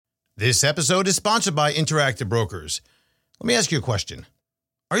This episode is sponsored by Interactive Brokers. Let me ask you a question.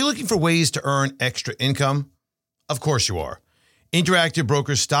 Are you looking for ways to earn extra income? Of course you are. Interactive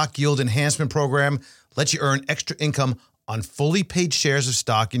Brokers' Stock Yield Enhancement Program lets you earn extra income on fully paid shares of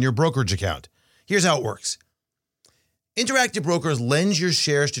stock in your brokerage account. Here's how it works. Interactive Brokers lends your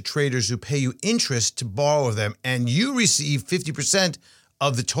shares to traders who pay you interest to borrow them, and you receive 50%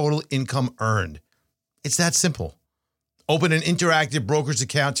 of the total income earned. It's that simple. Open an Interactive Brokers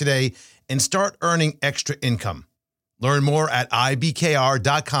account today and start earning extra income. Learn more at ibkr.com/SYEP.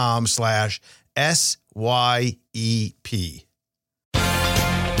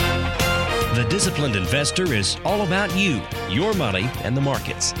 The Disciplined Investor is all about you, your money, and the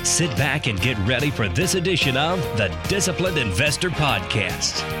markets. Sit back and get ready for this edition of the Disciplined Investor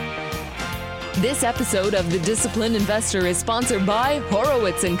Podcast. This episode of The Disciplined Investor is sponsored by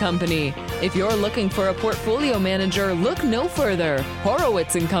Horowitz & Company. If you're looking for a portfolio manager, look no further.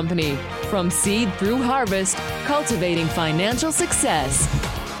 Horowitz & Company. From seed through harvest, cultivating financial success.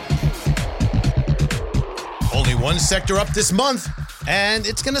 Only one sector up this month, and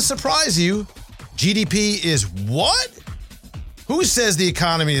it's going to surprise you. GDP is what? Who says the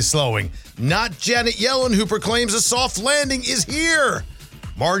economy is slowing? Not Janet Yellen, who proclaims a soft landing is here.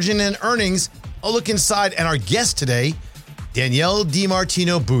 Margin and earnings. A look inside, and our guest today, Danielle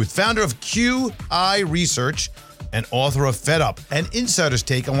DiMartino Booth, founder of QI Research and author of Fed Up, an insider's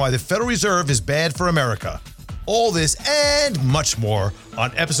take on why the Federal Reserve is bad for America. All this and much more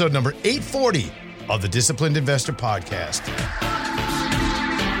on episode number 840 of the Disciplined Investor Podcast.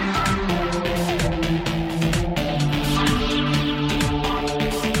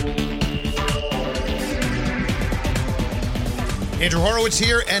 Andrew Horowitz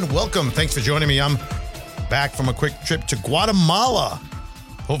here, and welcome. Thanks for joining me. I'm back from a quick trip to Guatemala.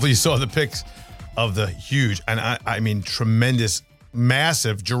 Hopefully you saw the pics of the huge, and I mean tremendous,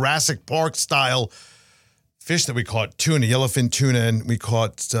 massive Jurassic Park style fish that we caught, tuna, yellowfin tuna, and we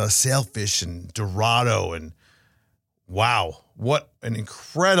caught sailfish and dorado, and wow, what an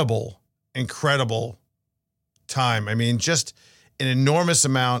incredible time. I mean, just an enormous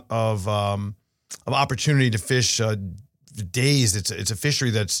amount of opportunity to fish days. It's a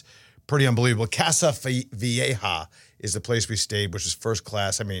fishery that's pretty unbelievable. Casa Vieja is the place we stayed, which is first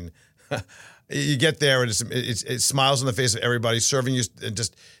class. I mean, you get there and it smiles on the face of everybody serving you, and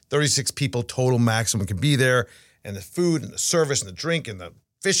just 36 people total maximum can be there, and the food and the service and the drink and the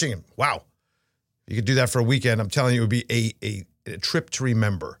fishing, and wow, you could do that for a weekend. I'm telling you, it would be a trip to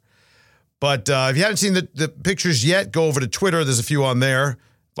remember. But if you haven't seen the pictures yet, go over to Twitter. There's a few on there.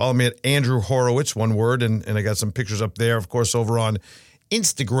 Follow me at Andrew Horowitz, one word, and I got some pictures up there. Of course, over on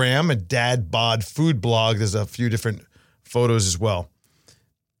Instagram, a Dad Bod Food Blog, there's a few different photos as well.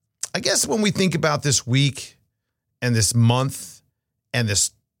 I guess when we think about this week and this month and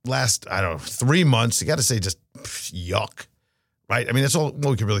this last, 3 months, you got to say just yuck, right? I mean, that's all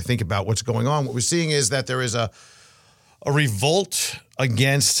we can really think about what's going on. What we're seeing is that there is a revolt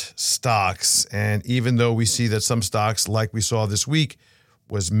against stocks. And even though we see that some stocks, like we saw this week,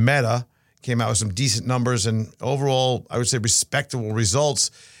 was Meta, came out with some decent numbers and overall, I would say, respectable results.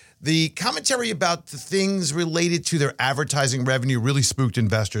 The commentary about the things related to their advertising revenue really spooked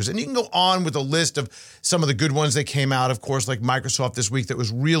investors. And you can go on with a list of some of the good ones that came out, of course, like Microsoft this week. That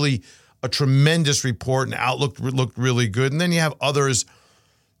was really a tremendous report, and Outlook looked really good. And then you have others,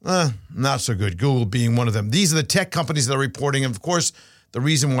 not so good, Google being one of them. These are the tech companies that are reporting. And of course, the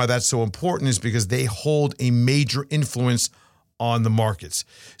reason why that's so important is because they hold a major influence on the markets.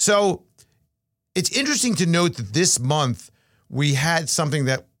 So it's interesting to note that this month we had something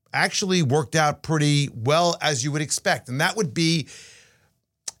that actually worked out pretty well, as you would expect. And that would be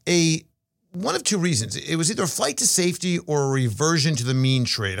one of two reasons. It was either a flight to safety or a reversion to the mean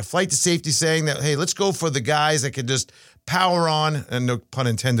trade. A flight to safety saying that, hey, let's go for the guys that can just power on, and no pun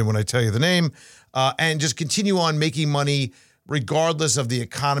intended when I tell you the name, and just continue on making money regardless of the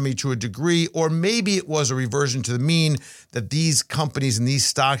economy to a degree. Or maybe it was a reversion to the mean that these companies and these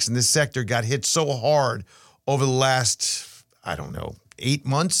stocks in this sector got hit so hard over the last, 8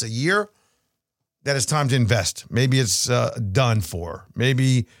 months, a year, that it's time to invest. Maybe it's done for.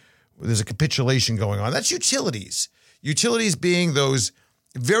 Maybe there's a capitulation going on. That's utilities. Utilities being those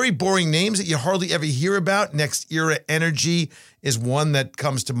very boring names that you hardly ever hear about. Next Era Energy is one that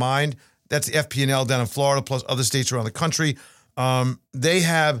comes to mind. That's the FP&L down in Florida, plus other states around the country. They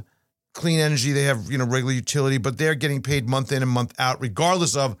have clean energy. They have, regular utility, but they're getting paid month in and month out,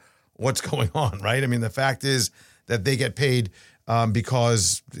 regardless of what's going on, right? I mean, the fact is that they get paid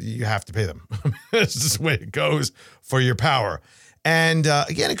because you have to pay them. It's just the way it goes for your power. And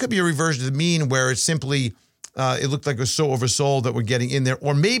again, it could be a reversion to the mean where it's simply it looked like it was so oversold that we're getting in there.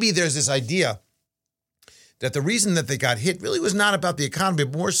 Or maybe there's this idea that the reason that they got hit really was not about the economy,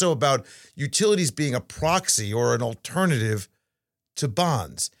 but more so about utilities being a proxy or an alternative to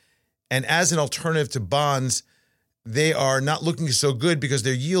bonds. And as an alternative to bonds, they are not looking so good because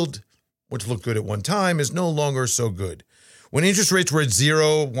their yield, which looked good at one time, is no longer so good. When interest rates were at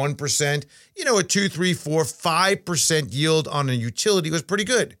 0, 1%, a 2, 3, 4, 5% yield on a utility was pretty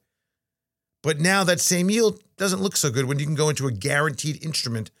good. But now that same yield doesn't look so good when you can go into a guaranteed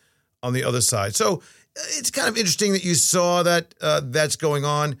instrument on the other side. So it's kind of interesting that you saw that that's going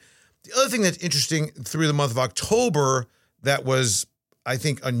on. The other thing that's interesting through the month of October that was, I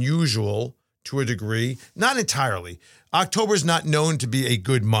think, unusual to a degree, not entirely. October is not known to be a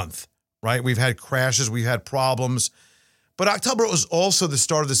good month, right? We've had crashes, we've had problems. But October was also the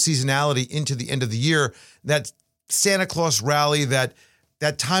start of the seasonality into the end of the year, that Santa Claus rally, that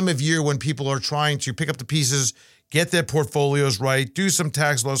time of year when people are trying to pick up the pieces, get their portfolios right, do some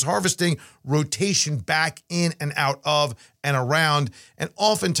tax loss harvesting, rotation back in and out of and around. And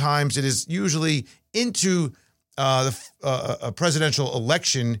oftentimes it is usually into a presidential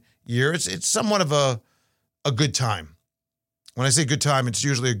election year. It's somewhat of a good time. When I say good time, it's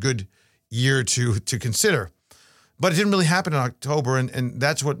usually a good year to consider. But it didn't really happen in October, and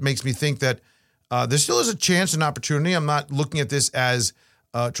that's what makes me think that there still is a chance and opportunity. I'm not looking at this as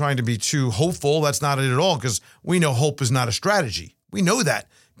trying to be too hopeful. That's not it at all, because we know hope is not a strategy. We know that,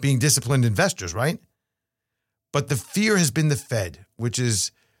 being disciplined investors, right? But the fear has been the Fed, which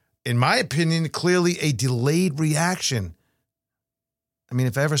is, in my opinion, clearly a delayed reaction. I mean,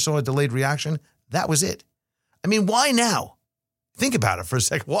 if I ever saw a delayed reaction, that was it. I mean, why now? Think about it for a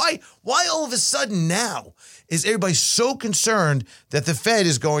second. Why all of a sudden now is everybody so concerned that the Fed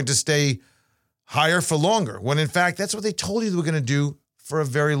is going to stay higher for longer, when in fact, that's what they told you they were going to do for a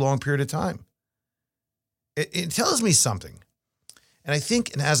very long period of time? It tells me something. And I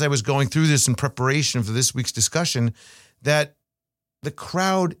think, and as I was going through this in preparation for this week's discussion, that the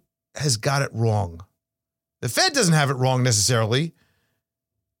crowd has got it wrong. The Fed doesn't have it wrong necessarily.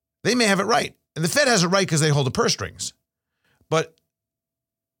 They may have it right. And the Fed has it right because they hold the purse strings. But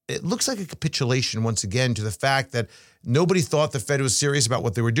it looks like a capitulation once again to the fact that nobody thought the Fed was serious about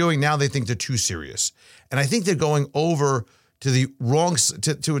what they were doing. Now they think they're too serious. And I think they're going over to the wrong,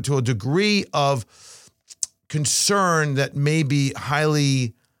 to a degree of concern that may be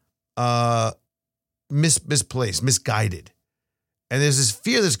highly misplaced, misguided. And there's this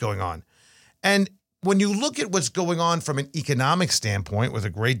fear that's going on. And when you look at what's going on from an economic standpoint, with a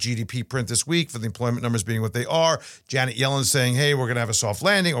great GDP print this week, for the employment numbers being what they are, Janet Yellen saying, hey, we're going to have a soft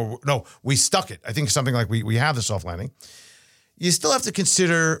landing, or no, we stuck it. I think something like we have the soft landing. You still have to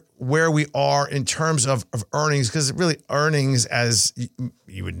consider where we are in terms of earnings, because really earnings, as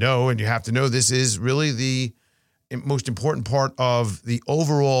you would know, and you have to know, this is really the most important part of the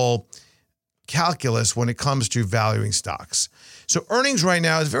overall calculus when it comes to valuing stocks. So earnings right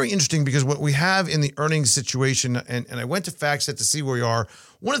now is very interesting, because what we have in the earnings situation, and I went to FactSet to see where we are,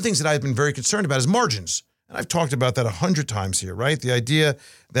 one of the things that I've been very concerned about is margins. And I've talked about that 100 times here, right? The idea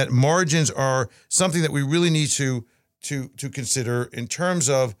that margins are something that we really need to consider in terms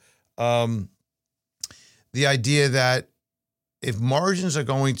of the idea that if margins are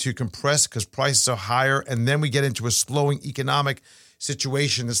going to compress because prices are higher, and then we get into a slowing economic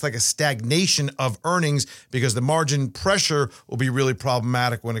situation, it's like a stagnation of earnings, because the margin pressure will be really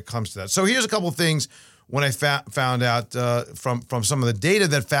problematic when it comes to that. So here's a couple of things when I found out from some of the data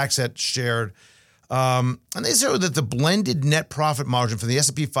that FactSet shared. And they showed that the blended net profit margin for the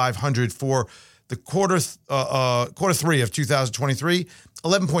S&P 500 for the quarter three of 2023,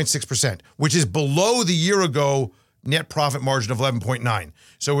 11.6%, which is below the year ago net profit margin of 11.9.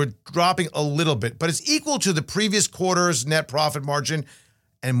 So we're dropping a little bit, but it's equal to the previous quarter's net profit margin,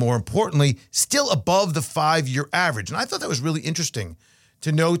 and more importantly, still above the 5-year average. And I thought that was really interesting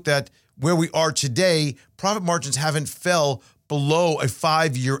to note that where we are today, profit margins haven't fell below a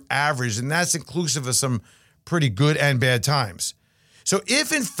 5-year average, and that's inclusive of some pretty good and bad times. So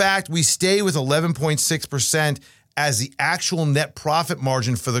if, in fact, we stay with 11.6% as the actual net profit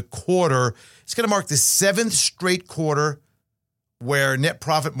margin for the quarter, it's going to mark the 7th straight quarter where net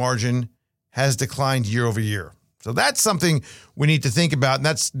profit margin has declined year over year. So that's something we need to think about, and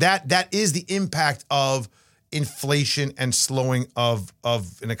that is the impact of inflation and slowing of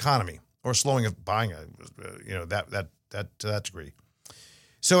an economy, or slowing of buying, that to that degree.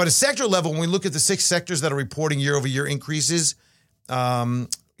 So at a sector level, when we look at the 6 sectors that are reporting year over year increases,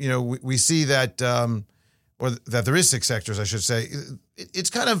 we see that, or that there is 6 sectors, I should say. It's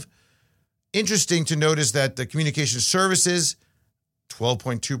kind of interesting to notice that the communication services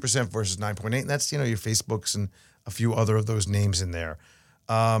 12.2% versus 9.8%. And that's, your Facebooks and a few other of those names in there.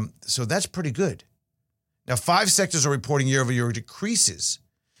 So that's pretty good. Now, 5 sectors are reporting year-over-year decreases.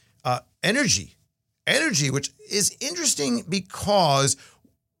 Energy, which is interesting because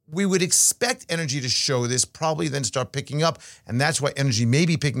we would expect energy to show this, probably then start picking up. And that's why energy may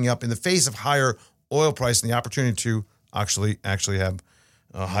be picking up in the face of higher oil price and the opportunity to actually have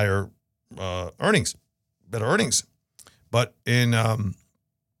higher earnings, better earnings. But in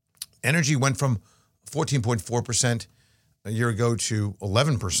energy went from 14.4% a year ago to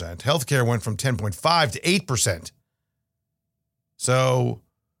 11%. Healthcare went from 10.5% to 8%. So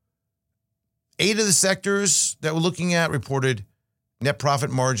 8 of the sectors that we're looking at reported net profit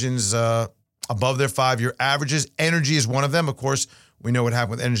margins above their 5-year averages. Energy is one of them. Of course, we know what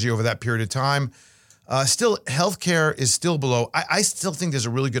happened with energy over that period of time. Still, healthcare is still below. I still think there's a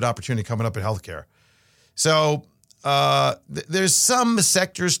really good opportunity coming up in healthcare. So there's some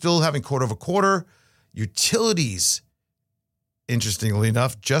sectors still having quarter-over-quarter. Utilities, interestingly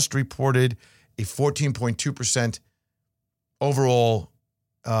enough, just reported a 14.2% overall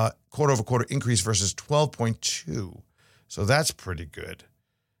quarter-over-quarter increase versus 12.2%. So that's pretty good.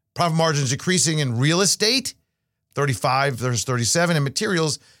 Profit margins decreasing in real estate, 35 versus 37, and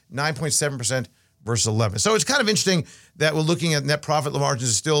materials, 9.7% versus 11. So it's kind of interesting that we're looking at net profit margins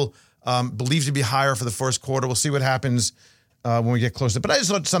is still believed to be higher for the first quarter. We'll see what happens when we get closer. But I just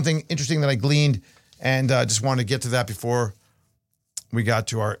thought something interesting that I gleaned, and just wanted to get to that before we got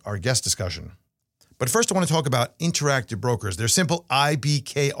to our guest discussion. But first, I want to talk about Interactive Brokers. Their simple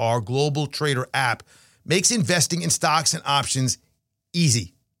IBKR Global Trader app makes investing in stocks and options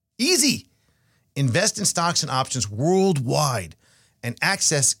easy. Easy. Invest in stocks and options worldwide and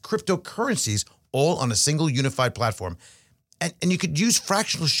access cryptocurrencies all on a single unified platform. And you could use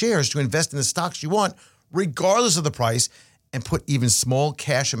fractional shares to invest in the stocks you want, regardless of the price, and put even small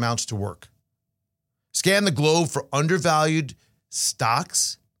cash amounts to work. Scan the globe for undervalued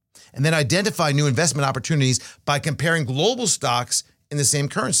stocks and then identify new investment opportunities by comparing global stocks in the same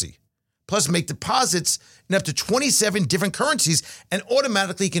currency. Plus, make deposits in up to 27 different currencies and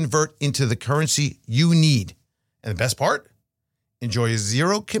automatically convert into the currency you need. And the best part? Enjoy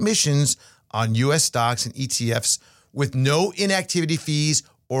 0 commissions on U.S. stocks and ETFs with no inactivity fees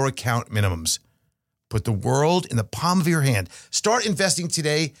or account minimums. Put the world in the palm of your hand. Start investing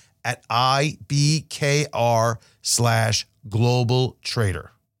today at IBKR/Global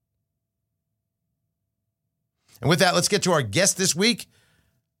Trader. And with that, let's get to our guest this week.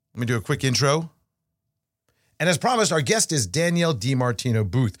 Let me do a quick intro. And as promised, our guest is Danielle DiMartino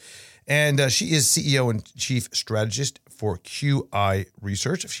Booth. And she is CEO and Chief Strategist for QI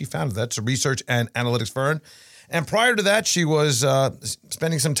Research. She founded that. It's a research and analytics firm. And prior to that, she was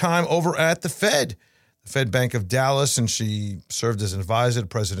spending some time over at the Fed Bank of Dallas, and she served as an advisor to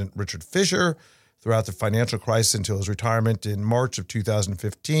President Richard Fisher throughout the financial crisis until his retirement in March of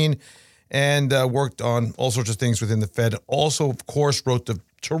 2015, and worked on all sorts of things within the Fed. Also, of course, wrote the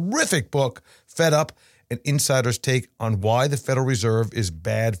terrific book, Fed Up, an insider's take on why the Federal Reserve is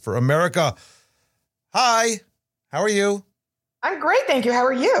bad for America. Hi, how are you? I'm great, thank you. How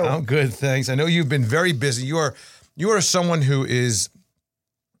are you? I'm good, thanks. I know you've been very busy. You are someone who is,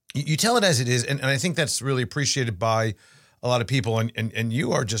 you tell it as it is, and I think that's really appreciated by a lot of people, and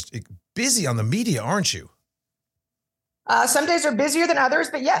you are just busy on the media, aren't you? Some days are busier than others,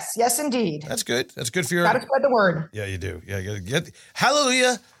 but yes, indeed. That's good. That's good for your... Got to spread the word. Yeah, you do. Yeah, you get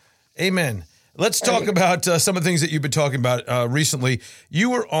hallelujah, amen. Let's talk about some of the things that you've been talking about recently. You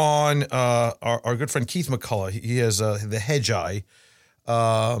were on our good friend Keith McCullough. He has the Hedge Eye,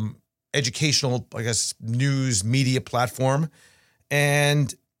 educational, I guess, news media platform,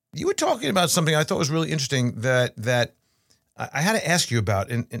 and you were talking about something I thought was really interesting that I had to ask you about,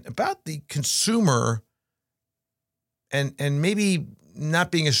 and about the consumer, and maybe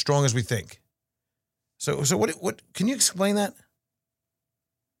not being as strong as we think. So what can you explain that?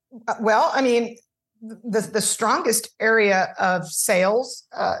 Well, I mean, the strongest area of sales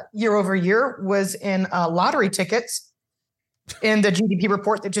year over year was in lottery tickets in the GDP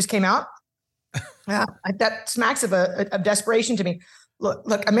report that just came out. That smacks of a desperation to me.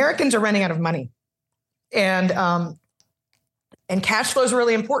 Look, Americans are running out of money, and cash flow is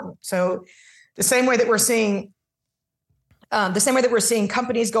really important. So the same way that we're seeing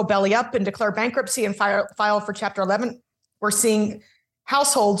companies go belly up and declare bankruptcy and file for Chapter 11, we're seeing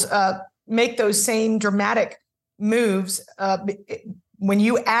households make those same dramatic moves. When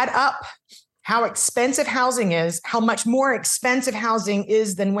you add up how expensive housing is, how much more expensive housing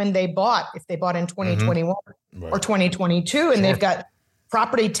is than when they bought, if they bought in 2021 or 2022, and they've got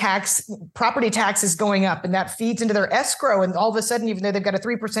property tax is going up, and that feeds into their escrow. And all of a sudden, even though they've got a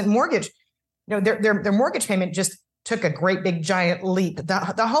 3% mortgage, their mortgage payment just took a great big giant leap. The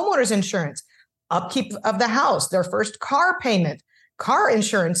homeowner's insurance, upkeep of the house, their first car payment, car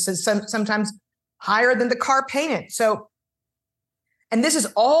insurance is sometimes higher than the car payment. So, and this is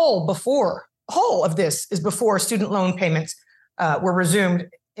all of this is before student loan payments were resumed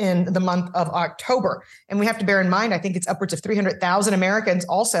in the month of October. And we have to bear in mind, I think it's upwards of 300,000 Americans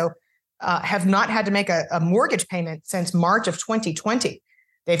also have not had to make a mortgage payment since March of 2020.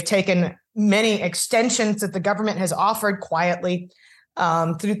 They've taken many extensions that the government has offered quietly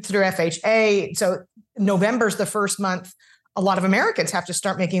through FHA. So November's the first month a lot of Americans have to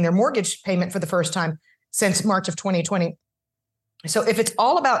start making their mortgage payment for the first time since March of 2020. So if it's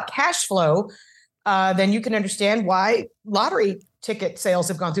all about cash flow, then you can understand why lottery ticket sales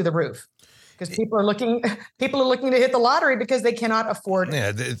have gone through the roof, because people are looking to hit the lottery because they cannot afford.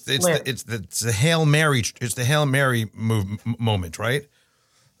 Yeah, it's the Hail Mary. It's the Hail Mary moment, right?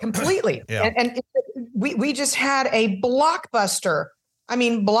 Completely. Yeah. And we just had a blockbuster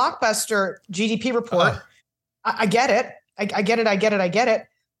GDP report. I get it. I get it.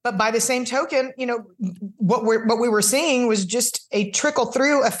 But by the same token, what we were seeing was just a trickle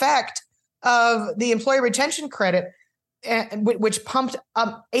through effect of the employee retention credit, which pumped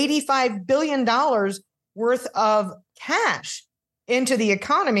up $85 billion worth of cash into the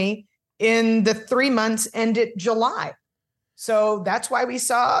economy in the 3 months ended July. So that's why we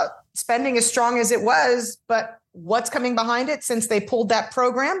saw spending as strong as it was. But what's coming behind it since they pulled that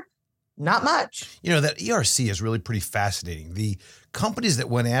program? Not much. That ERC is really pretty fascinating. The companies that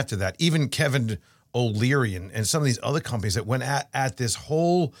went after that, even Kevin O'Leary and some of these other companies that went at this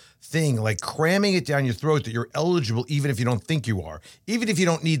whole thing, like cramming it down your throat that you're eligible even if you don't think you are. Even if you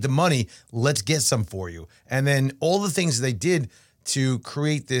don't need the money, let's get some for you. And then all the things they did to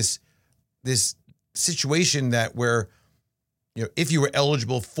create this situation that where, if you were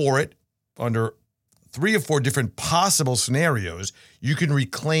eligible for it under 3 or 4 different possible scenarios, you can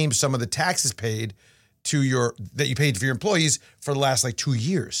reclaim some of the taxes paid that you paid for your employees for the last 2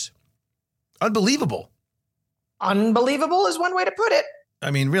 years. Unbelievable. Unbelievable is one way to put it.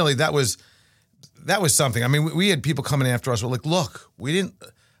 I mean, really, that was something. I mean, we had people coming after us. We're like, look, we didn't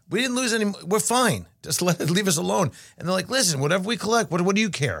lose any. We're fine. Just leave us alone. And they're like, listen, whatever we collect, what do you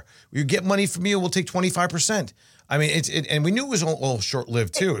care? You get money from you, we'll take 25%. I mean, and we knew it was all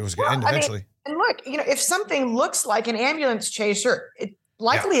short-lived too. It was going to end eventually. And look, if something looks like an ambulance chaser, it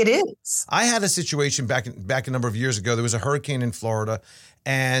is. I had a situation back a number of years ago. There was a hurricane in Florida,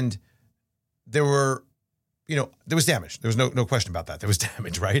 and there was damage. There was no question about that. There was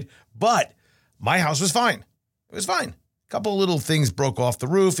damage, right? But my house was fine. It was fine. A couple of little things broke off the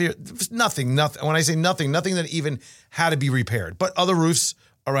roof. There was nothing. When I say nothing that even had to be repaired. But other roofs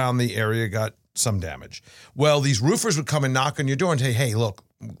around the area got some damage. Well, these roofers would come and knock on your door and say, hey, look,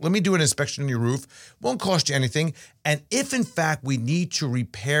 let me do an inspection on your roof. Won't cost you anything. And if, in fact, we need to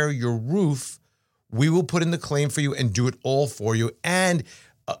repair your roof, we will put in the claim for you and do it all for you and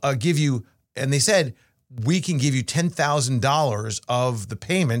give you, and they said, we can give you $10,000 of the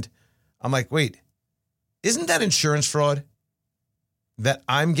payment. I'm like, wait, isn't that insurance fraud? That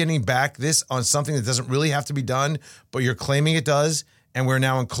I'm getting back this on something that doesn't really have to be done, but you're claiming it does, and we're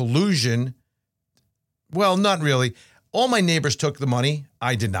now in collusion. Well, not really. All my neighbors took the money.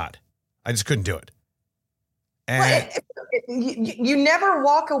 I did not. I just couldn't do it. And you never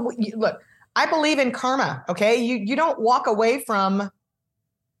walk away. Look, I believe in karma. Okay, you don't walk away from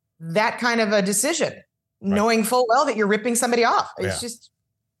that kind of a decision, right, knowing full well that you're ripping somebody off. It's just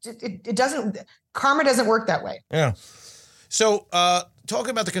it doesn't. Karma doesn't work that way. Yeah. So talking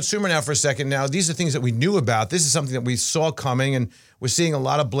about the consumer now for a second. Now, these are things that we knew about. This is something that we saw coming, and we're seeing a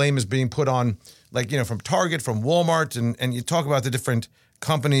lot of blame is being put on, from Target, from Walmart, and you talk about the different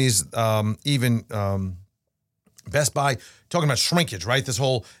companies, even Best Buy, talking about shrinkage, right? This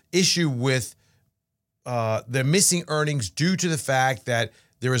whole issue with they're missing earnings due to the fact that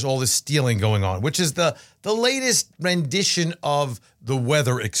there is all this stealing going on, which is the latest rendition of the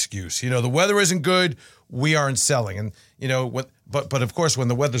weather excuse. The weather isn't good, we aren't selling. And, but of course, when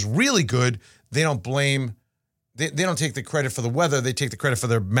the weather's really good, they don't blame, they don't take the credit for the weather, they take the credit for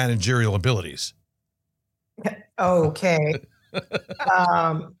their managerial abilities. Okay.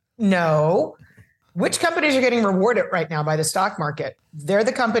 No. Which companies are getting rewarded right now by the stock market? They're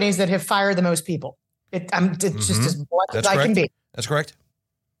the companies that have fired the most people. It's just as blunt as I can be. That's correct.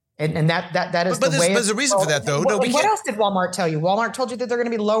 And that is the way. But there's a reason for that, though. What else did Walmart tell you? Walmart told you that they're going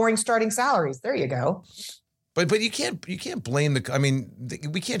to be lowering starting salaries. There you go. But you can't blame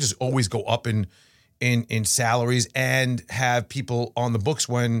we can't just always go up in in salaries and have people on the books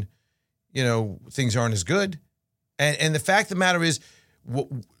when, things aren't as good. And the fact of the matter is,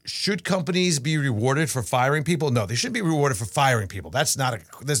 should companies be rewarded for firing people? No, they should be rewarded for firing people. There's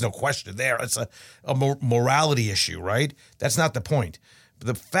no question there. It's a morality issue, right? That's not the point. But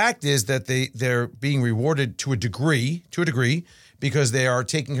the fact is that they're being rewarded to a degree, because they are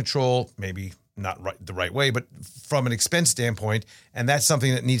taking control, maybe not the right way, but from an expense standpoint, and that's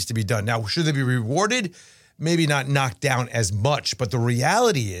something that needs to be done. Now, should they be rewarded? Maybe not knocked down as much, but the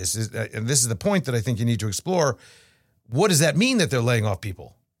reality is, and this is the point that I think you need to explore, what does that mean that they're laying off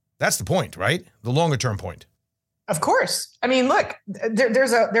people? That's the point, right? The longer term point. Of course. I mean, look,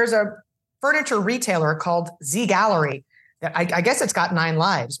 there's a furniture retailer called Z Gallery that I guess it's got 9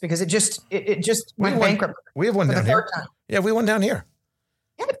 lives because it just went bankrupt. We have one down here. Yeah, we have one down here.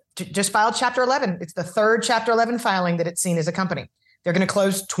 Yeah, just filed Chapter 11. It's the 3rd Chapter 11 filing that it's seen as a company. They're going to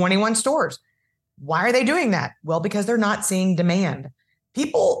close 21 stores. Why are they doing that? Well, because they're not seeing demand.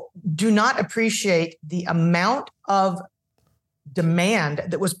 People do not appreciate the amount of demand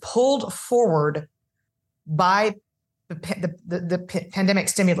that was pulled forward by the pandemic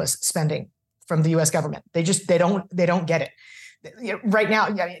stimulus spending from the U.S. government. They don't get it. Right now,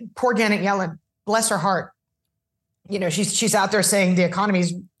 poor Janet Yellen, bless her heart. She's out there saying the economy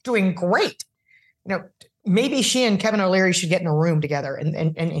is doing great. Maybe she and Kevin O'Leary should get in a room together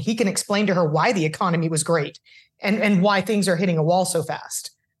and he can explain to her why the economy was great and why things are hitting a wall so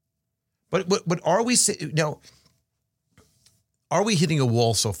fast. But are we hitting a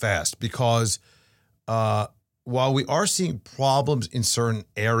wall so fast? Because while we are seeing problems in certain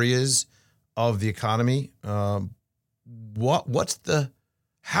areas of the economy, how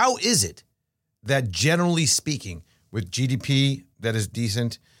is it that generally speaking, with GDP that is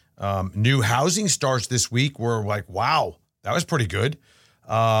decent, new housing starts this week, we're like, wow, that was pretty good.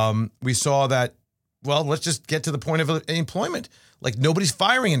 We saw that, well, let's just get to the point of employment. Like nobody's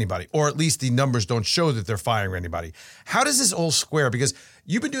firing anybody, or at least the numbers don't show that they're firing anybody. How does this all square? Because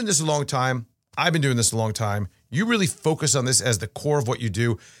you've been doing this a long time. I've been doing this a long time. You really focus on this as the core of what you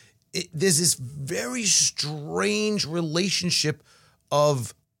do. There's this very strange relationship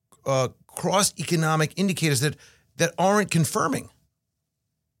of cross-economic indicators that aren't confirming.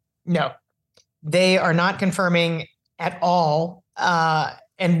 No, they are not confirming at all.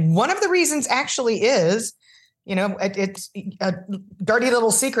 And one of the reasons actually is, it's a dirty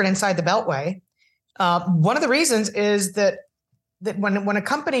little secret inside the Beltway. One of the reasons is that when a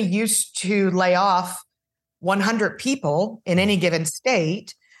company used to lay off 100 people in any given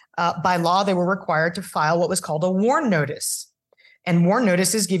state, by law, they were required to file what was called a WARN notice. And WARN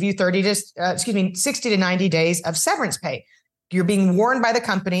notices give you 60 to 90 days of severance pay. You're being warned by the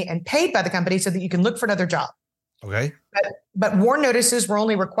company and paid by the company so that you can look for another job. Okay. But WARN notices were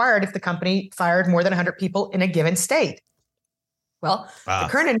only required if the company fired more than 100 people in a given state. Well, the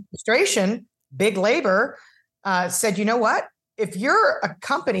current administration, big labor, said, you know what? If you're a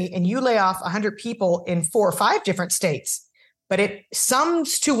company and you lay off 100 people in 4 or 5 different states, but it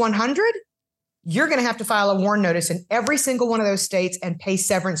sums to 100, you're going to have to file a WARN notice in every single one of those states and pay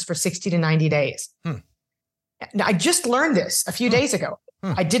severance for 60 to 90 days. Now, I just learned this a few days ago.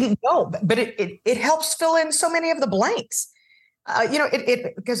 I didn't know, but it helps fill in so many of the blanks.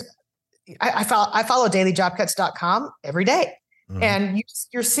 Because I follow dailyjobcuts.com every day, and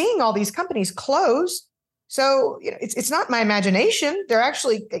you're seeing all these companies close. So it's not my imagination. They're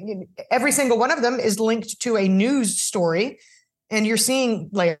actually, every single one of them is linked to a news story, and you're seeing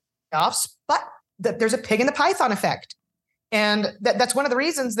layoffs, but there's a pig in the python effect. And that's one of the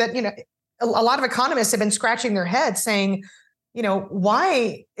reasons that, a lot of economists have been scratching their heads saying,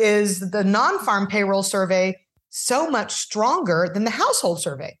 why is the non-farm payroll survey so much stronger than the household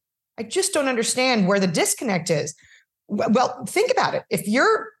survey? I just don't understand where the disconnect is. Well, think about it.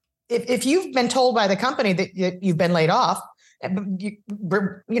 If you've been told by the company that you've been laid off, it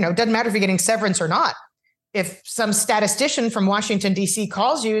doesn't matter if you're getting severance or not. If some statistician from Washington, D.C.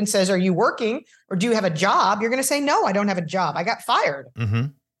 calls you and says, are you working or do you have a job? You're going to say, no, I don't have a job. I got fired.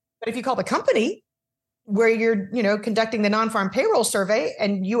 But if you call the company where you're, conducting the non-farm payroll survey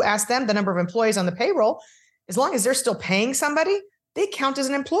and you ask them the number of employees on the payroll, as long as they're still paying somebody, they count as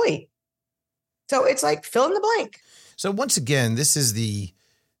an employee. So it's like fill in the blank. So once again, this is the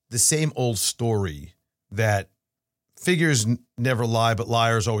same old story that figures never lie, but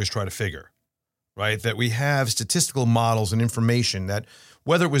liars always try to figure, right? That we have statistical models and information that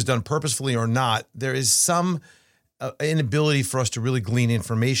whether it was done purposefully or not, there is some inability for us to really glean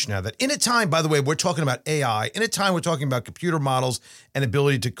information out of that. In a time, by the way, we're talking about AI. In a time, we're talking about computer models and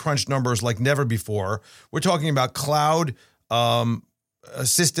ability to crunch numbers like never before. We're talking about cloud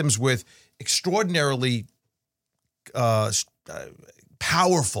systems with extraordinarily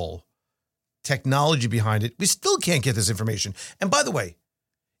powerful technology behind it, we still can't get this information. And by the way,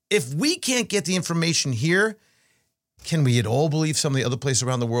 if we can't get the information here, can we at all believe some of the other places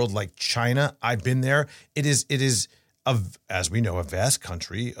around the world, like China? I've been there. It is as we know, a vast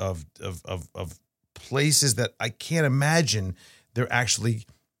country of places that I can't imagine they're actually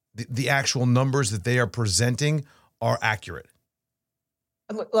the actual numbers that they are presenting are accurate.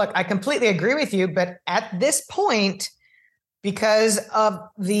 Look, I completely agree with you, but at this point, because of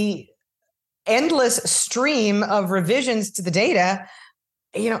the endless stream of revisions to the data,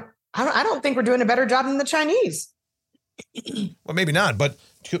 I don't think we're doing a better job than the Chinese. Well, maybe not, but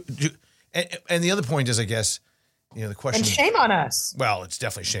and the other point is, I guess, the question. And shame on us. Well, it's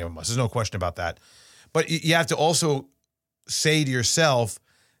definitely shame on us. There's no question about that. But you have to also say to yourself,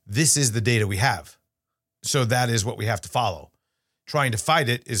 this is the data we have. So that is what we have to follow. Trying to fight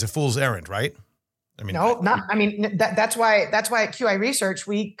it is a fool's errand, right? I mean, that's why at QI Research,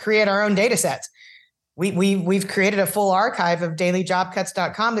 we create our own data sets. We've created a full archive of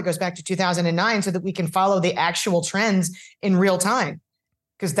dailyjobcuts.com that goes back to 2009 so that we can follow the actual trends in real time.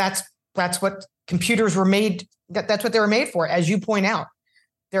 Because that's what computers were made. That's what they were made for. As you point out,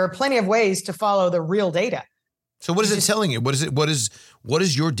 there are plenty of ways to follow the real data. So what is it telling you? What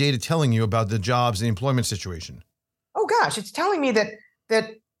is your data telling you about the jobs and the employment situation? Oh gosh, it's telling me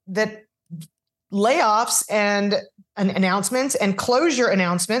that layoffs and announcements and closure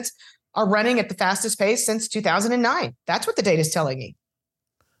announcements are running at the fastest pace since 2009. That's what the data is telling me.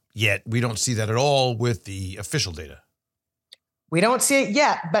 Yet we don't see that at all with the official data. We don't see it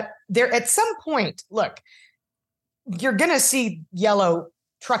yet, but there at some point, look, you're going to see Yellow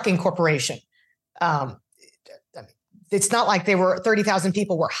Trucking Corporation. It's not like 30,000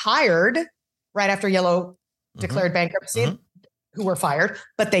 people were hired right after Yellow declared bankruptcy, who were fired,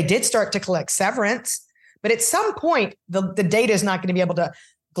 but they did start to collect severance. But at some point, the data is not going to be able to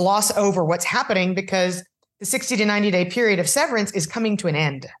gloss over what's happening because the 60 to 90 day period of severance is coming to an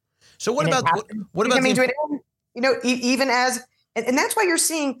end. So what about coming to an end? Even as, and that's why you're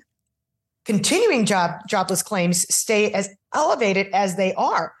seeing continuing jobless claims stay as elevated as they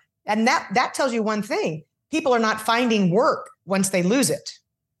are. And that tells you one thing: people are not finding work once they lose it.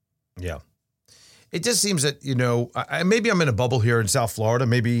 Yeah. It just seems that, maybe I'm in a bubble here in South Florida.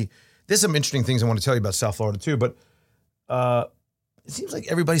 Maybe there's some interesting things I want to tell you about South Florida too, but it seems like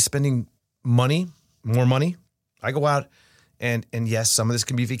everybody's spending more money. I go out and yes, some of this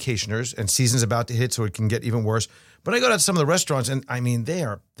can be vacationers and season's about to hit, so it can get even worse. But I go out to some of the restaurants and I mean,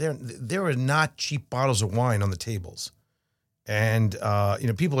 there are not cheap bottles of wine on the tables. And,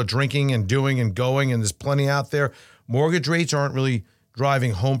 people are drinking and doing and going, and there's plenty out there. Mortgage rates aren't really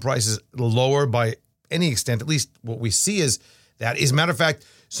driving home prices lower by any extent. At least what we see is that. As a matter of fact,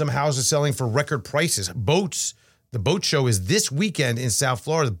 some houses selling for record prices. Boats, the boat show is this weekend in South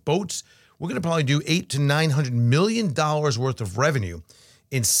Florida. Boats, we're going to probably do $800 to $900 million worth of revenue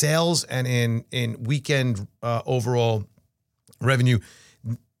in sales and in weekend overall revenue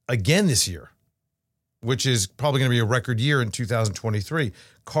again this year, which is probably going to be a record year in 2023.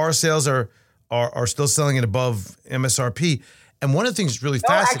 Car sales are still selling at above MSRP. And one of the things that's really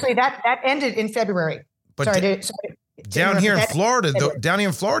fascinating. Actually, that ended in February. But down here in Florida,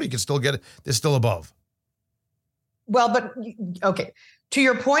 you can still get it. They're still above. Well, but okay. To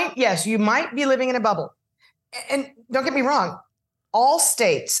your point, yes, you might be living in a bubble. And don't get me wrong. All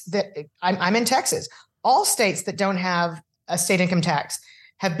states that I'm in Texas, all states that don't have a state income tax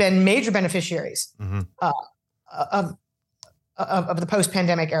have been major beneficiaries of the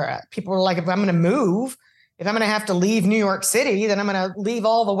post-pandemic era. People were like, if I'm going to move, if I'm going to have to leave New York City, then I'm going to leave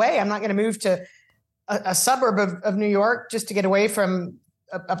all the way. I'm not going to move to a suburb of New York just to get away from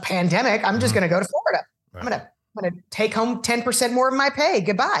a pandemic. I'm just going to go to Florida. Right. I'm going to take home 10% more of my pay.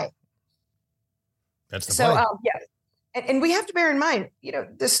 Goodbye. That's the play. Yeah. And we have to bear in mind,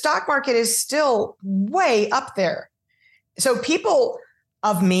 the stock market is still way up there. So people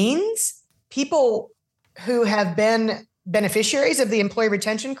of means, people who have been beneficiaries of the employee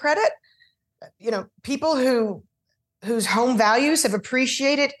retention credit, people whose home values have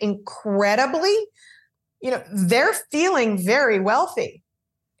appreciated incredibly, they're feeling very wealthy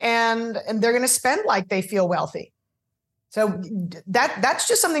and they're going to spend like they feel wealthy. So that's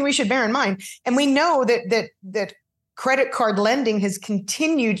just something we should bear in mind. And we know that credit card lending has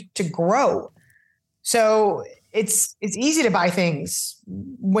continued to grow. So it's easy to buy things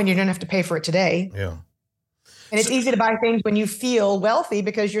when you don't have to pay for it today. Yeah. And it's easy to buy things when you feel wealthy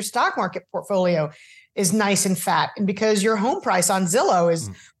because your stock market portfolio is nice and fat and because your home price on Zillow is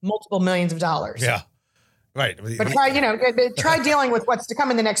multiple millions of dollars. Yeah. Right. But try dealing with what's to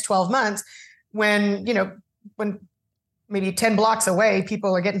come in the next 12 months when maybe 10 blocks away,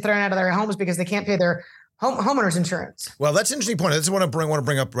 people are getting thrown out of their homes because they can't pay their homeowners insurance. Well, that's an interesting point. That's what I want to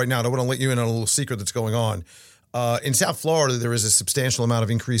bring up right now. I don't want to let you in on a little secret that's going on. In South Florida, there is a substantial amount of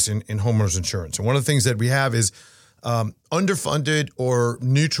increase in homeowners insurance. And one of the things that we have is underfunded or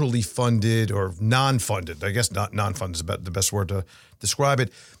neutrally funded or non-funded. I guess not non-funded is the best word to describe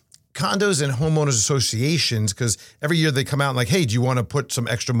it. Condos and homeowners associations, because every year they come out and like, hey, do you want to put some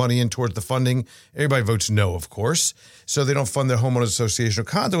extra money in towards the funding? Everybody votes no, of course. So they don't fund their homeowners association or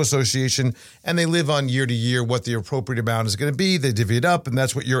condo association, and they live on year to year what the appropriate amount is going to be. They divvy it up, and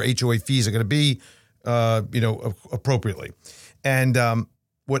that's what your HOA fees are going to be, appropriately. And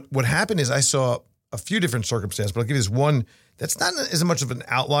what happened is I saw a few different circumstances, but I'll give you this one that's not as much of an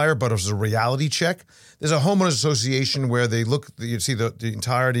outlier, but as a reality check. There's a homeowners association where they you see the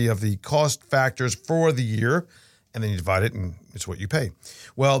entirety of the cost factors for the year, and then you divide it, and it's what you pay.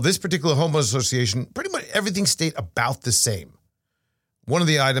 Well, this particular homeowners association, pretty much everything stayed about the same. One of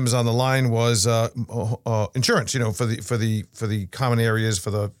the items on the line was insurance, for the common areas,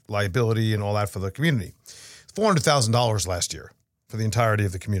 for the liability and all that for the community. $400,000 last year for the entirety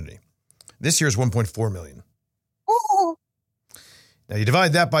of the community. This year is $1.4 million. Ooh. Now you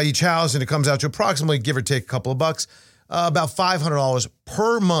divide that by each house, and it comes out to approximately, give or take a couple of bucks, about $500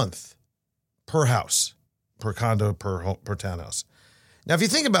 per month, per house, per condo, per townhouse. Now, if you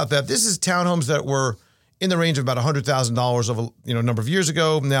think about that, this is townhomes that were in the range of about $100,000 of a number of years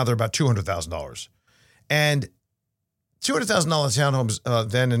ago. Now they're about $200,000, and $200,000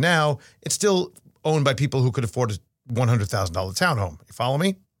 townhomes then and now, it's still owned by people who could afford a $100,000 townhome. You follow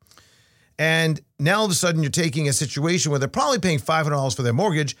me? And now all of a sudden you're taking a situation where they're probably paying $500 for their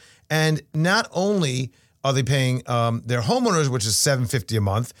mortgage, and not only are they paying their homeowners, which is $750 a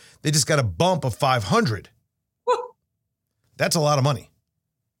month, they just got a bump of $500. That's a lot of money.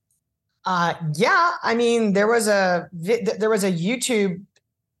 Yeah, I mean there was a YouTube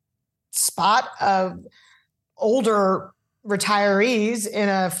spot of older retirees in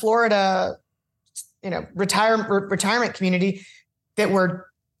a Florida, retirement community that were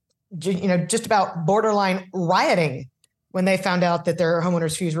just about borderline rioting when they found out that their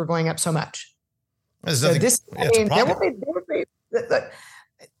homeowners' fees were going up so much. A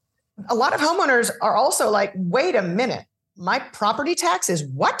lot of homeowners are also like, wait a minute, my property tax is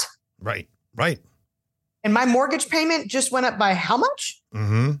what? Right. And my mortgage payment just went up by how much?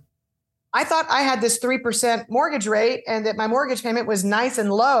 Mm-hmm. I thought I had this 3% mortgage rate and that my mortgage payment was nice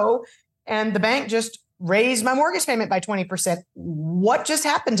and low, and the bank just raised my mortgage payment by 20%. What just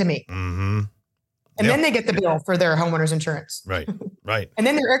happened to me? Mm-hmm. And then they get the bill for their homeowner's insurance. Right. And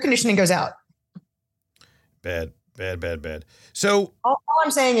then their air conditioning goes out. Bad. So all I'm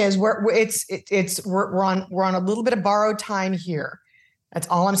saying is we're on a little bit of borrowed time here. That's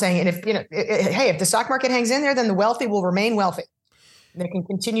all I'm saying. And if the stock market hangs in there, then the wealthy will remain wealthy. They can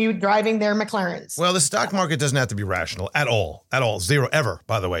continue driving their McLarens. Well, the stock market doesn't have to be rational at all. Zero, ever,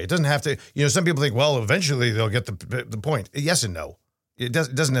 by the way. It doesn't have to, some people think, well, eventually they'll get the point. Yes and no. It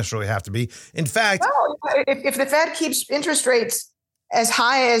doesn't necessarily have to be. In fact, well, if the Fed keeps interest rates as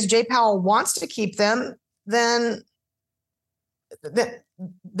high as Jay Powell wants to keep them, then the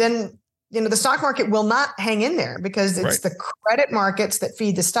stock market will not hang in there because it's the credit markets that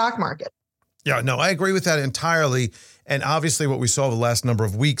feed the stock market. Yeah, no, I agree with that entirely. And obviously what we saw the last number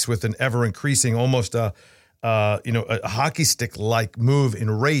of weeks with an ever increasing, almost a hockey stick like move in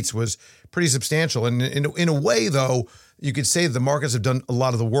rates was pretty substantial. And in a way, though, you could say the markets have done a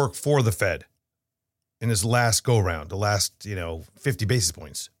lot of the work for the Fed in this last go round, the last, 50 basis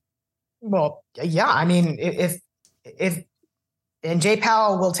points. Well, yeah, I mean, if and Jay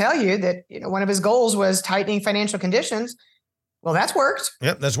Powell will tell you that, one of his goals was tightening financial conditions. Well, that's worked.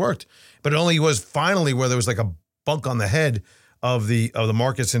 Yep, that's worked. But it only was finally where there was like a bunk on the head of the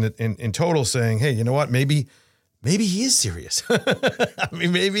markets in total saying, hey, you know what? Maybe he is serious. I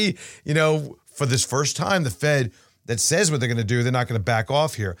mean, maybe, for this first time, the Fed that says what they're going to do, they're not going to back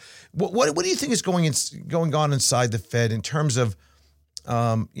off here. What do you think is going on inside the Fed in terms of,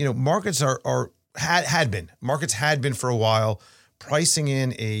 markets markets had been for a while pricing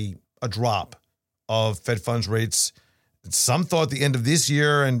in a drop of Fed funds rates. Some thought the end of this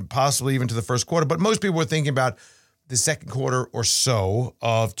year and possibly even to the first quarter, but most people were thinking about the second quarter or so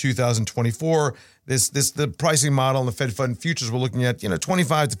of 2024. The pricing model and the Fed fund futures were looking at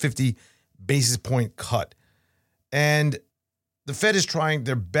 25 to 50 basis point cut, and the Fed is trying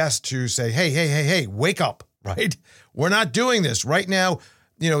their best to say, hey, wake up, right? We're not doing this right now.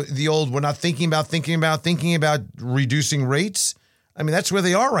 The old we're not thinking about reducing rates. I mean, that's where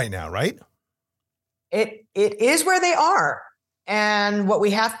they are right now, right? it is where they are. And what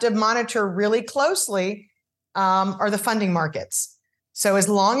we have to monitor really closely are the funding markets. So as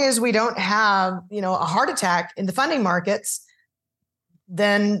long as we don't have, a heart attack in the funding markets,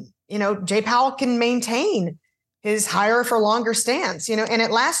 then, Jay Powell can maintain his higher for longer stance, and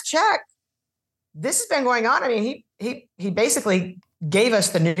at last check, this has been going on. I mean, he basically gave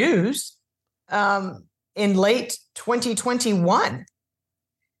us the news in late 2021.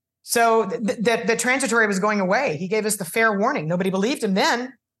 So the transitory was going away. He gave us the fair warning. Nobody believed him then.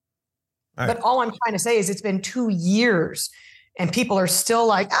 All right. But all I'm trying to say is it's been 2 years and people are still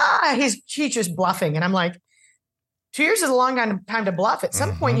like, he's just bluffing. And I'm like, 2 years is a long time to bluff. At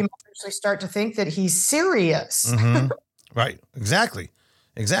some point, you might actually start to think that he's serious. Right. Exactly.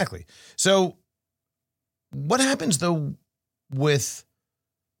 So what happens, though, with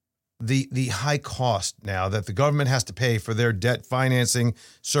the high cost now that the government has to pay for their debt financing,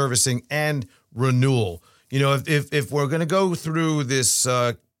 servicing, and renewal? If we're going to go through this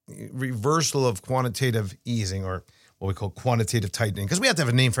reversal of quantitative easing, or what we call quantitative tightening, because we have to have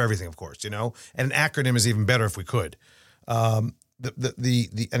a name for everything, of course, and an acronym is even better if we could. And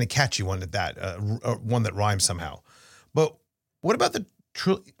a catchy one at that, one that rhymes somehow. But what about the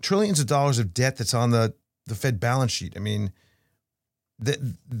trillions of dollars of debt that's on the Fed balance sheet? I mean,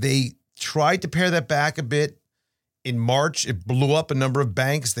 they tried to pare that back a bit in March. It blew up a number of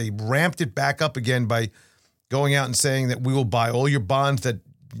banks. They ramped it back up again by going out and saying that we will buy all your bonds that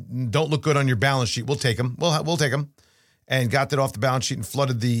don't look good on your balance sheet. We'll take them. We'll take them. And got that off the balance sheet and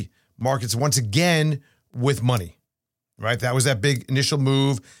flooded the markets once again with money, right? That was that big initial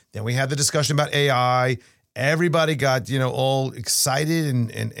move. Then we had the discussion about AI. Everybody got, all excited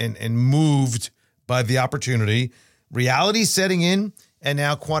and moved by the opportunity. Reality setting in, and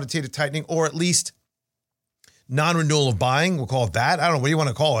now quantitative tightening, or at least non-renewal of buying, we'll call it that. I don't know, what do you want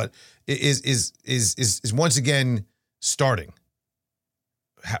to call it, is once again starting.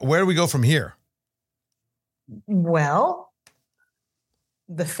 Where do we go from here? Well,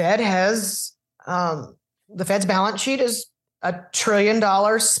 the Fed's balance sheet is $1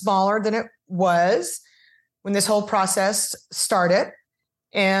 trillion smaller than it was when this whole process started.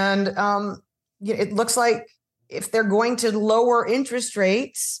 And it looks like if they're going to lower interest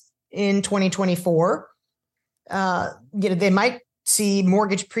rates in 2024, they might see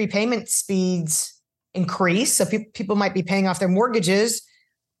mortgage prepayment speeds increase. So people might be paying off their mortgages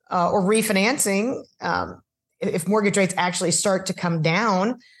or refinancing if mortgage rates actually start to come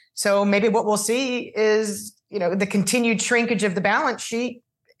down. So maybe what we'll see is, the continued shrinkage of the balance sheet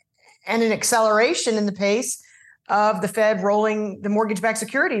and an acceleration in the pace of the Fed rolling the mortgage-backed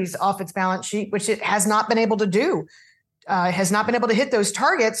securities off its balance sheet, which it has not been able to do. Has not been able to hit those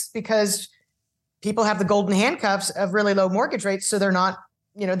targets because people have the golden handcuffs of really low mortgage rates. So they're not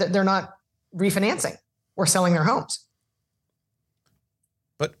refinancing or selling their homes.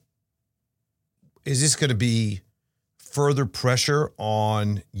 But is this going to be further pressure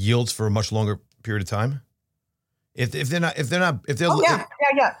on yields for a much longer period of time? What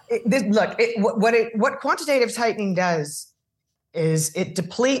quantitative tightening does is it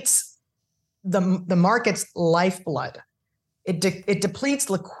depletes the market's lifeblood. It depletes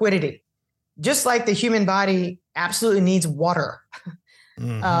liquidity, just like the human body absolutely needs water.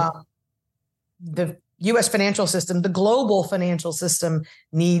 The U.S. financial system, the global financial system,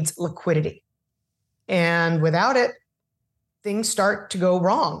 needs liquidity, and without it, things start to go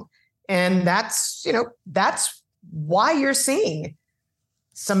wrong. And that's why you're seeing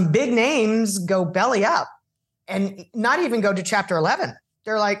some big names go belly up and not even go to Chapter 11.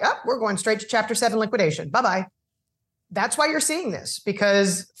 They're like, we're going straight to Chapter 7 liquidation. Bye-bye. That's why you're seeing this,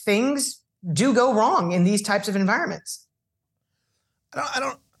 because things do go wrong in these types of environments. I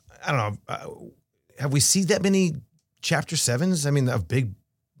don't know. Have we seen that many Chapter 7s? I mean, of big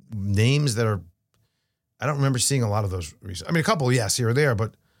names that are, I don't remember seeing a lot of those recently. I mean, a couple, yes, here or there,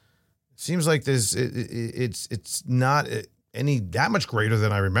 but it seems like it's not any that much greater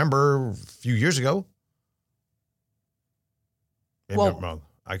than I remember a few years ago. Maybe I'm wrong.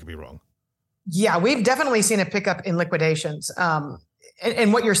 I could be wrong. Yeah, we've definitely seen a pickup in liquidations.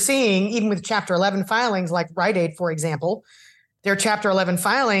 And what you're seeing, even with Chapter 11 filings, like Rite Aid, for example, their Chapter 11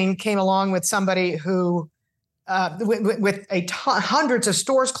 filing came along with somebody who, with hundreds of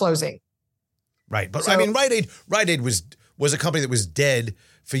stores closing. Right. But so, I mean, Rite Aid was a company that was dead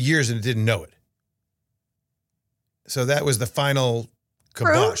for years and it didn't know it. So that was the final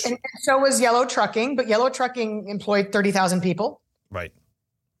kibosh. And so was Yellow Trucking, but Yellow Trucking employed 30,000 people. Right.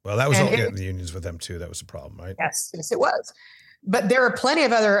 Well, that was all the unions with them too. That was the problem, right? Yes, it was. But there are plenty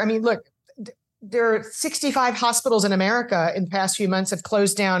of other, look, there are 65 hospitals in America in the past few months have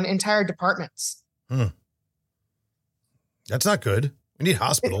closed down entire departments. That's not good. We need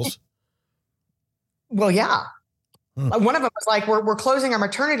hospitals. Well, yeah. One of them was like, we're closing our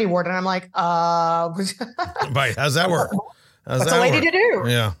maternity ward. And I'm like, Right. How's that work? What's a lady to do?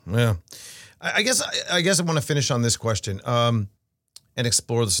 Yeah. Yeah. I guess I want to finish on this question and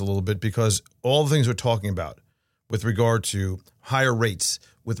explore this a little bit, because all the things we're talking about with regard to higher rates,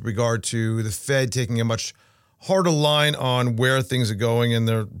 with regard to the Fed taking a much harder line on where things are going, and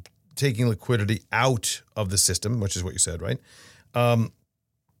they're taking liquidity out of the system, which is what you said, right? And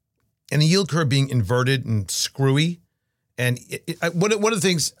the yield curve being inverted and screwy. And one of the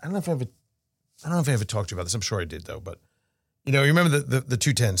things, I don't know if I ever talked to you about this. I'm sure I did, though. But, you remember the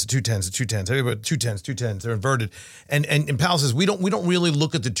 210s, the 210s, the 210s, everybody, 210s, they're inverted. And Powell says, we don't really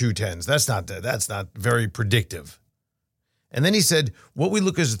look at the 210s. That's not very predictive. And then he said, what we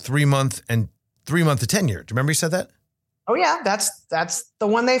look at is a 3-month and 3-month to 10-year. Do you remember he said that? Oh, yeah. That's the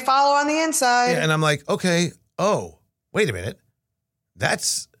one they follow on the inside. Yeah, and I'm like, okay, wait a minute.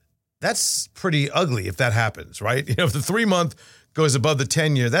 That's pretty ugly if that happens, right? If the 3-month goes above the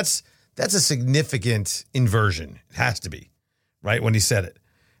 10-year, that's a significant inversion. It has to be, right, when he said it.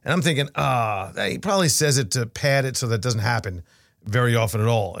 And I'm thinking, he probably says it to pad it so that doesn't happen very often at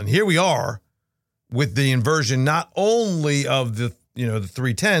all. And here we are with the inversion, not only of the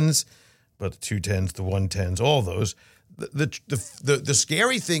 310s, but the 210s, the 110s, all those. The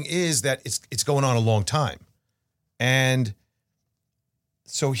scary thing is that it's going on a long time. And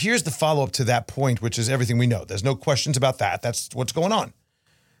so here's the follow-up to that point, which is everything we know. There's no questions about that. That's what's going on.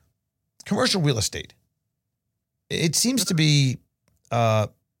 Commercial real estate. It seems to be all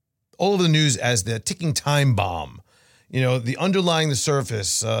over the news as the ticking time bomb. The underlying the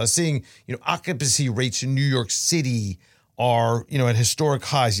surface, seeing, occupancy rates in New York City are, at historic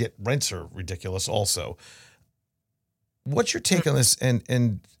highs, yet rents are ridiculous also. What's your take on this?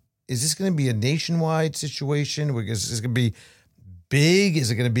 And is this going to be a nationwide situation? Is this going to be big? Is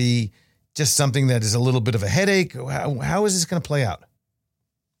it going to be just something that is a little bit of a headache? How is this going to play out?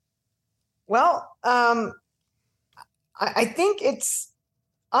 Well, I think it's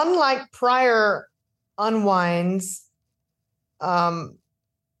unlike prior unwinds, of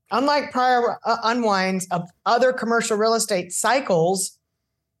other commercial real estate cycles.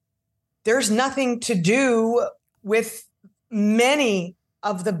 There's nothing to do with many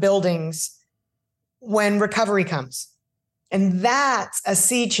of the buildings when recovery comes. And that's a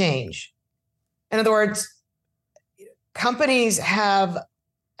sea change. In other words, companies have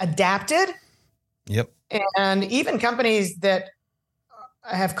adapted. Yep. And even companies that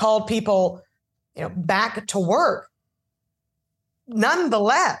have called people, back to work.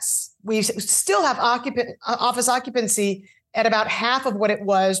 Nonetheless, we still have office occupancy at about half of what it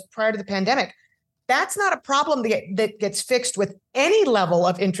was prior to the pandemic. That's not a problem that gets fixed with any level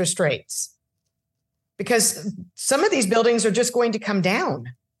of interest rates, because some of these buildings are just going to come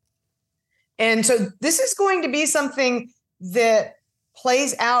down. And so this is going to be something that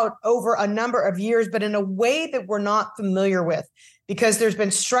plays out over a number of years, but in a way that we're not familiar with, because there's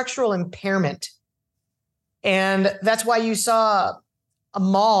been structural impairment. And that's why you saw a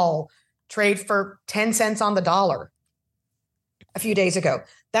mall trade for 10 cents on the dollar a few days ago.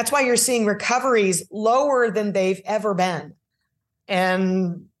 That's why you're seeing recoveries lower than they've ever been.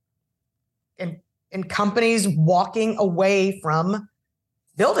 And companies walking away from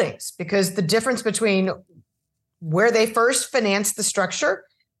buildings, because the difference between where they first financed the structure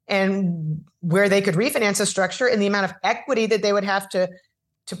and where they could refinance the structure and the amount of equity that they would have to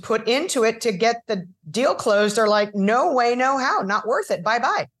put into it to get the deal closed are like, no way, no how, not worth it.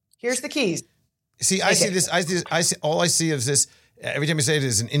 Bye-bye. Here's the keys. See, I see all I see is this. Every time you say it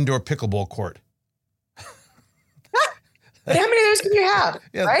is an indoor pickleball court. But how many of those can you have?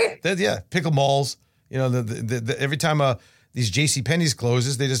 Yeah, right? Pickle malls. Every time these JCPenney's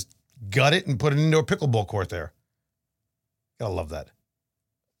closes, they just gut it and put an indoor pickleball court there. Gotta love that.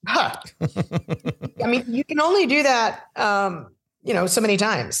 Huh. I mean, you can only do that, so many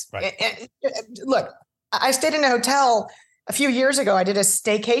times. Right. Look, I stayed in a hotel a few years ago. I did a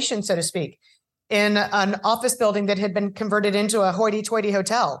staycation, so to speak, in an office building that had been converted into a hoity-toity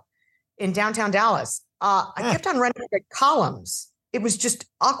hotel in downtown Dallas. I kept on running into columns. It was just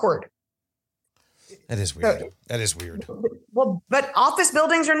awkward. That is weird. That is weird. Well, but office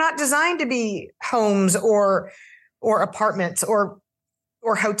buildings are not designed to be homes or apartments or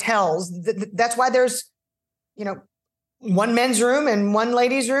hotels. That's why there's, one men's room and one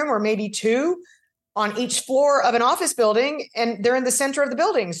ladies' room, or maybe two on each floor of an office building, and they're in the center of the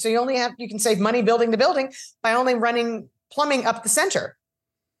building. So you can save money building the building by only running plumbing up the center.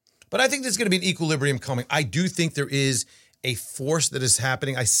 But I think there's going to be an equilibrium coming. I do think there is a force that is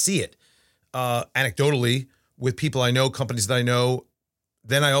happening. I see it. anecdotally with people I know, companies that I know.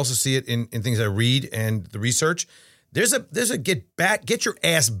 Then I also see it in things I read and the research. There's a get your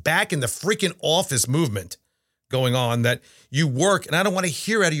ass back in the freaking office movement going on, that you work. And I don't want to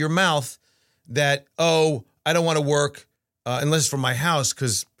hear out of your mouth that, oh, I don't want to work unless it's from my house.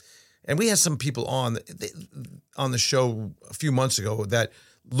 And we had some people on the show a few months ago that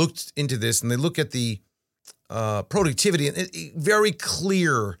looked into this, and they look at the productivity, and it's very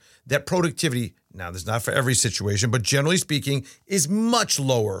clear that productivity, now this is not for every situation, but generally speaking, is much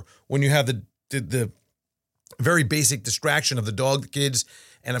lower when you have the very basic distraction of the dog, the kids,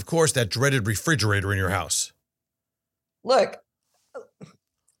 and of course that dreaded refrigerator in your house. Look,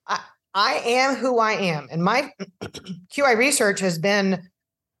 I am who I am, and my QI research has been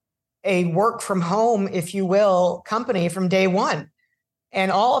a work from home, if you will, company from day one.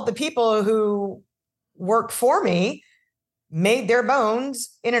 And all of the people who work for me made their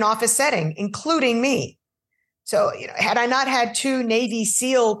bones in an office setting, including me. So, had I not had two Navy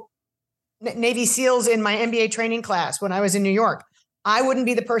SEALs in my MBA training class when I was in New York, I wouldn't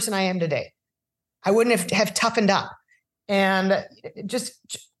be the person I am today. I wouldn't have toughened up. And just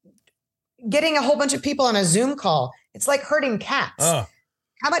getting a whole bunch of people on a Zoom call, it's like herding cats.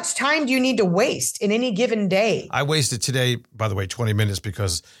 How much time do you need to waste in any given day? I wasted today, by the way, 20 minutes,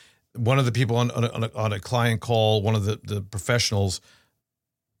 because one of the people on a client call, one of the professionals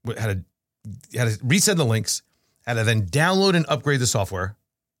had to resend the links, had to then download and upgrade the software,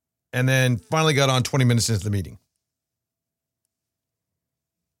 and then finally got on 20 minutes into the meeting.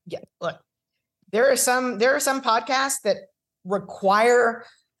 Yeah, look, there are some podcasts that require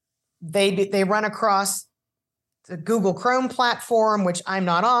they run across the Google Chrome platform, which I'm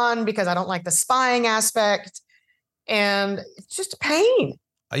not on because I don't like the spying aspect, and it's just a pain.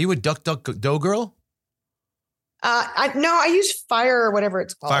 Are you a DuckDuckGo girl? I use Fire or whatever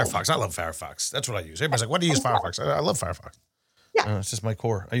it's called. Firefox. I love Firefox. That's what I use. Everybody's like, "What do you use Firefox?" I love Firefox. Yeah, it's just my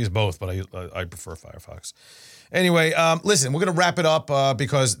core. I use both, but I prefer Firefox. Anyway, listen, we're going to wrap it up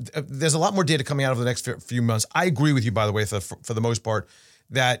because there's a lot more data coming out over the next few months. I agree with you, by the way, for the most part,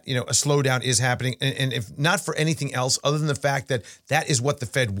 that a slowdown is happening, and if not for anything else, other than the fact that is what the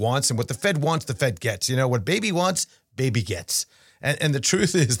Fed wants, and what the Fed wants, the Fed gets. What baby wants, baby gets. And the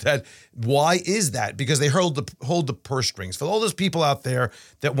truth is that, why is that? Because they hold the purse strings. For all those people out there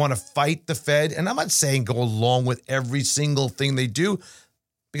that want to fight the Fed, and I'm not saying go along with every single thing they do,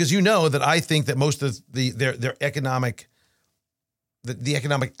 because that I think that most of their economic the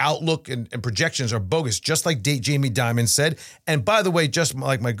economic outlook and projections are bogus, just like Jamie Dimon said. And by the way, just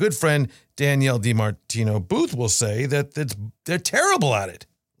like my good friend Danielle DiMartino Booth will say, that they're terrible at it,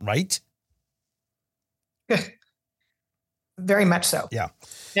 right? Very much so. Yeah.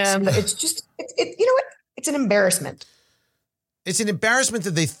 It's just, you know what? It's an embarrassment. It's an embarrassment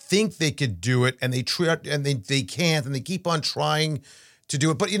that they think they could do it, and they try, and they can't, and they keep on trying to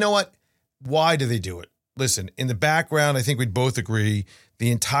do it. But you know what? Why do they do it? Listen, in the background, I think we'd both agree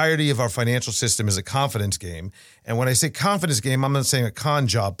the entirety of our financial system is a confidence game. And when I say confidence game, I'm not saying a con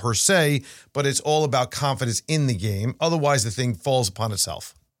job per se, but it's all about confidence in the game. Otherwise, the thing falls upon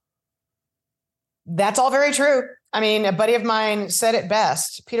itself. That's all very true. I mean, a buddy of mine said it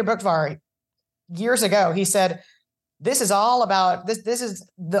best, Peter Bookvar, years ago. He said, this is all about this. This is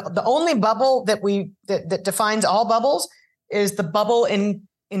the only bubble that defines all bubbles is the bubble in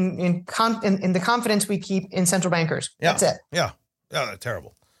the confidence we keep in central bankers. Yeah. That's it. Yeah.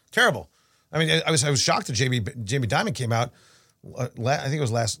 Terrible. I mean, I was shocked that Jamie Dimon came out. I think it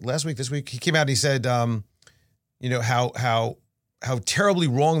was last week, this week. He came out and he said, how terribly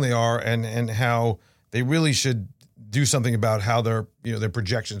wrong they are, and how they really should do something about how their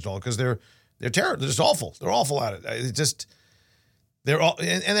projections and all, because they're terrible. They're just awful. They're awful at it. It's just, they're all,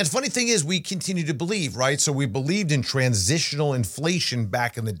 and the funny thing is, we continue to believe, right? So we believed in transitional inflation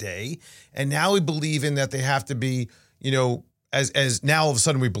back in the day, and now we believe in that they have to be, as now all of a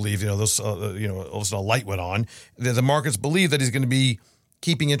sudden we believe, all of a sudden a light went on. The markets believe that he's going to be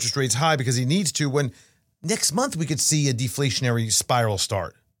keeping interest rates high because he needs to. When next month we could see a deflationary spiral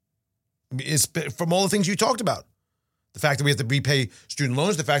start. It's from all the things you talked about. The fact that we have to repay student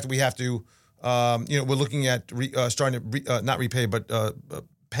loans, the fact that we have to, we're looking at starting to not repay, but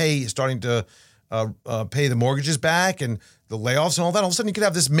starting to pay the mortgages back, and the layoffs and all that. All of a sudden, you could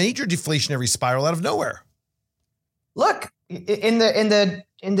have this major deflationary spiral out of nowhere. Look, in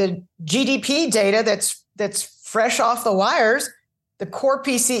the GDP data that's fresh off the wires, the core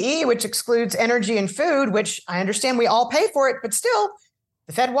PCE, which excludes energy and food, which I understand we all pay for it, but still,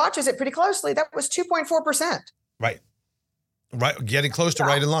 the Fed watches it pretty closely. That was 2.4%. Right, getting close to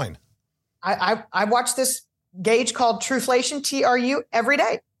right in line. I watch this gauge called Truflation, TRU, every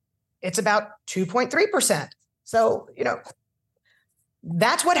day. it's about 2.3%. So,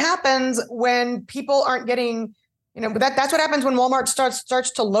 that's what happens when people aren't getting, that's what happens when Walmart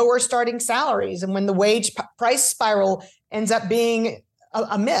starts to lower starting salaries, and when the wage price spiral ends up being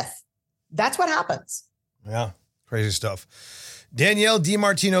a myth. That's what happens. Yeah, crazy stuff. Danielle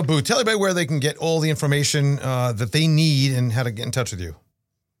DiMartino Booth, tell everybody where they can get all the information that they need and how to get in touch with you.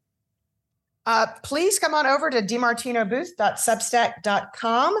 Please come on over to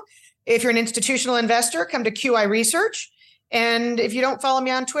DiMartinoBooth.substack.com. If you're an institutional investor, come to QI Research. And if you don't follow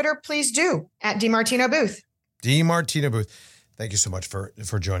me on Twitter, please do, at DiMartino Booth. DiMartino Booth. Thank you so much for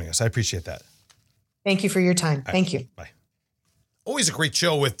joining us. I appreciate that. Thank you for your time. Thank you. Bye. Always a great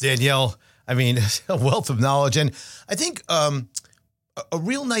show with Danielle. I mean, a wealth of knowledge. And I think a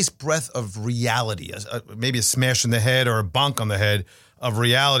real nice breath of reality, maybe a smash in the head or a bonk on the head of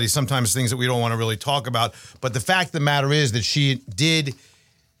reality, sometimes things that we don't want to really talk about. But the fact of the matter is that she did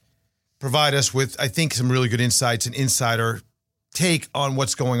provide us with, I think, some really good insights and insider take on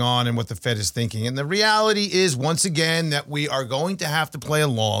what's going on and what the Fed is thinking. And the reality is, once again, that we are going to have to play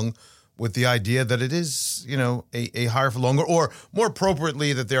along with the idea that it is, a higher for longer, or more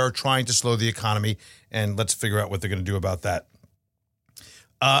appropriately, that they are trying to slow the economy. And let's figure out what they're going to do about that.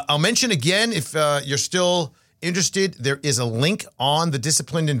 I'll mention again, if you're still interested, there is a link on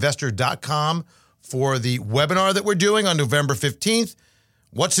thedisciplinedinvestor.com for the webinar that we're doing on November 15th.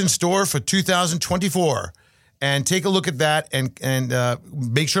 What's in store for 2024? And take a look at that and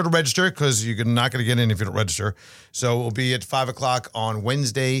make sure to register, because you're not going to get in if you don't register. So it will be at 5 o'clock on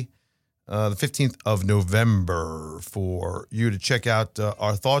Wednesday, the 15th of November, for you to check out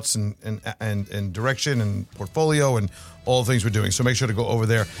our thoughts and direction and portfolio and all the things we're doing. So make sure to go over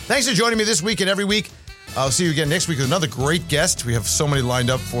there. Thanks for joining me this week and every week. I'll see you again next week with another great guest. We have so many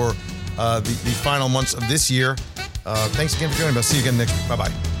lined up for the final months of this year. Thanks again for joining me. I'll see you again next week.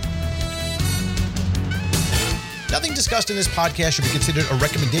 Bye-bye. Nothing discussed in this podcast should be considered a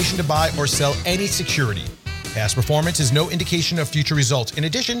recommendation to buy or sell any security. Past performance is no indication of future results. In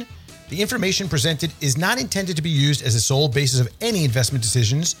addition, the information presented is not intended to be used as a sole basis of any investment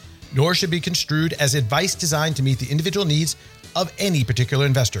decisions, nor should be construed as advice designed to meet the individual needs of any particular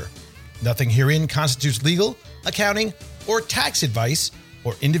investor. Nothing herein constitutes legal, accounting, or tax advice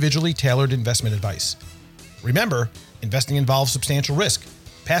or individually tailored investment advice. Remember, investing involves substantial risk.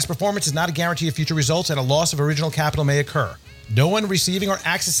 Past performance is not a guarantee of future results, and a loss of original capital may occur. No one receiving or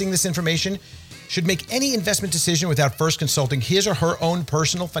accessing this information should make any investment decision without first consulting his or her own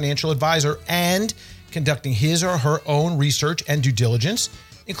personal financial advisor and conducting his or her own research and due diligence,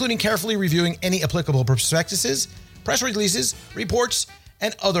 including carefully reviewing any applicable prospectuses, press releases, reports,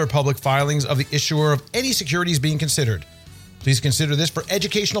 and other public filings of the issuer of any securities being considered. Please consider this for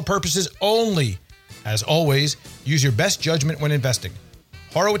educational purposes only. As always, use your best judgment when investing.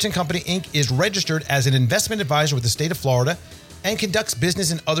 Horowitz & Company, Inc. is registered as an investment advisor with the state of Florida and conducts business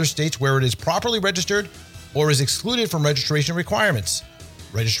in other states where it is properly registered or is excluded from registration requirements.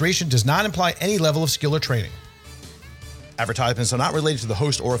 Registration does not imply any level of skill or training. Advertisements are not related to the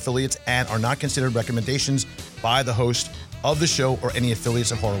host or affiliates and are not considered recommendations by the host of the show or any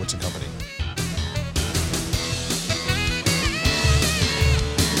affiliates of Horowitz & Company.